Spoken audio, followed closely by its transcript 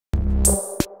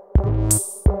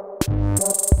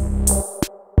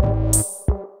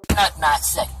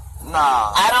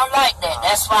Nah. I don't like that.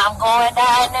 That's why I'm going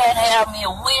down there and have me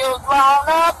a wheel drawn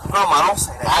up. Grandma, don't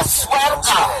say that. I swear to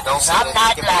God. I'm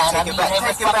not lying. I mean,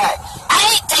 take it back. I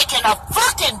ain't taking a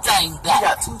fucking thing back. You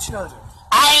got 2 children.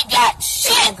 I ain't got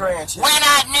shit when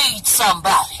I need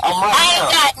somebody. I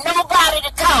ain't got nobody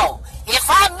to call. If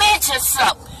I mention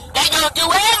something, they gonna do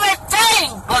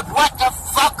everything but what the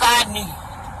fuck I need.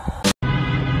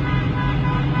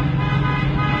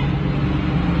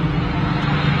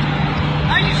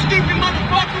 Hey, you stupid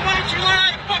motherfucker, why don't you learn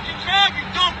how to fucking drive, you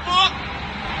dumb fuck?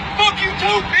 Fuck you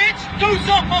too, bitch! Do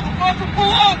something, motherfucker,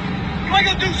 pull up! You ain't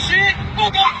gonna do shit!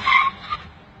 Fuck up!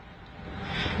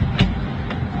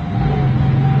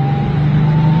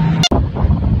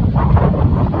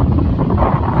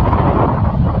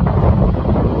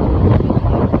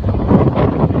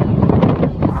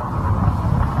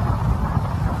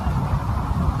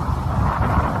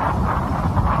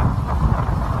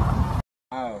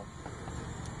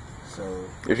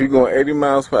 If you're going 80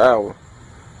 miles per hour,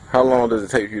 how long does it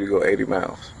take for you to go 80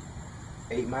 miles?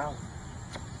 8 miles.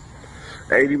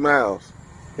 80 miles.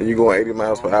 And you're going 80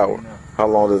 miles per hour. How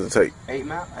long does it take? 8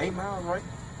 miles? 8 miles, right?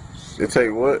 It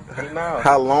take what? 8 miles.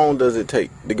 How long does it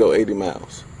take to go 80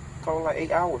 miles? Probably like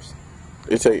 8 hours.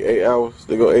 It take 8 hours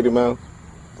to go 80 miles?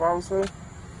 Probably so.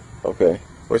 Okay.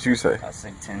 What you say? I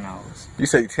say 10 hours. You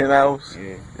say 10 hours?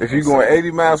 Yeah. If you're going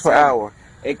 80 miles per hour.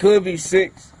 It could be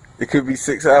 6. It could be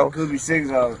 6 hours? It could be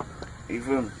 6 hours. You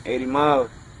feel me? 80 miles.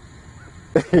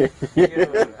 Yeah.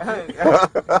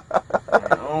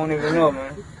 I don't even know,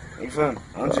 man. You feel me?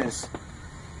 I'm just...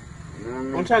 You know what I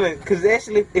mean? I'm trying to, cause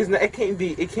actually, it's not. It can't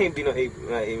be no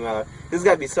 8 miles. This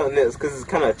got to be something else, cause it's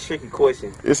kind of a tricky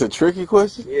question. It's a tricky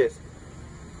question? Yes.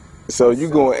 So you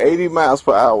going 80 miles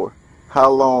per hour. How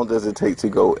long does it take to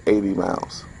go 80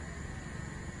 miles?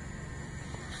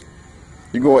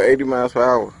 You going 80 miles per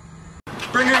hour.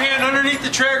 Bring your hand underneath the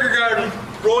trigger guard and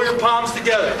roll your palms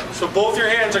together. So both your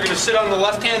hands are going to sit on the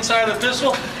left-hand side of the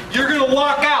pistol. You're going to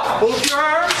lock out both your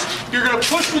arms. You're going to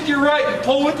push with your right and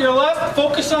pull with your left.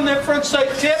 Focus on that front sight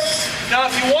tip. Now,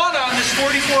 if you want on this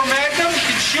 44 Magnum, you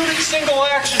can shoot it single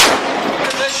action.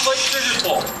 Get a nice light trigger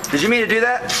pull. Did you mean to do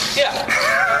that? Yeah.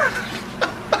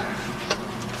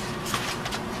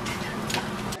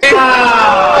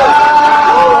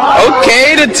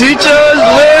 Okay, the teacher's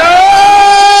lit.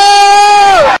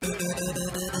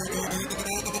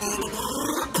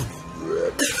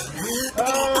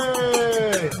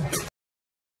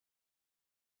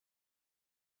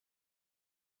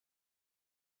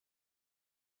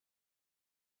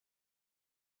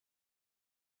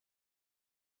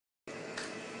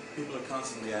 People are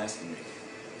constantly asking me,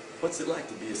 what's it like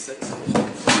to be a sex offender?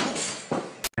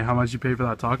 And how much you pay for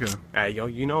that taco? Hey, yo,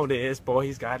 you know this, boy.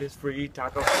 He's got his free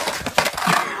taco.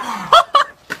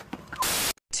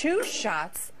 2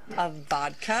 shots of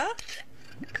vodka.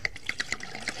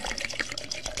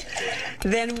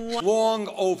 Then long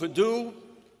overdue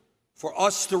for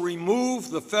us to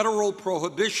remove the federal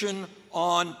prohibition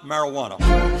on marijuana.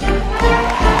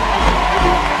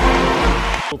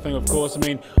 Thing, of course. I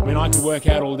mean, I can work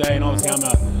out all day, and obviously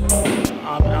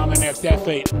I'm an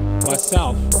ex-athlete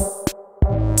myself.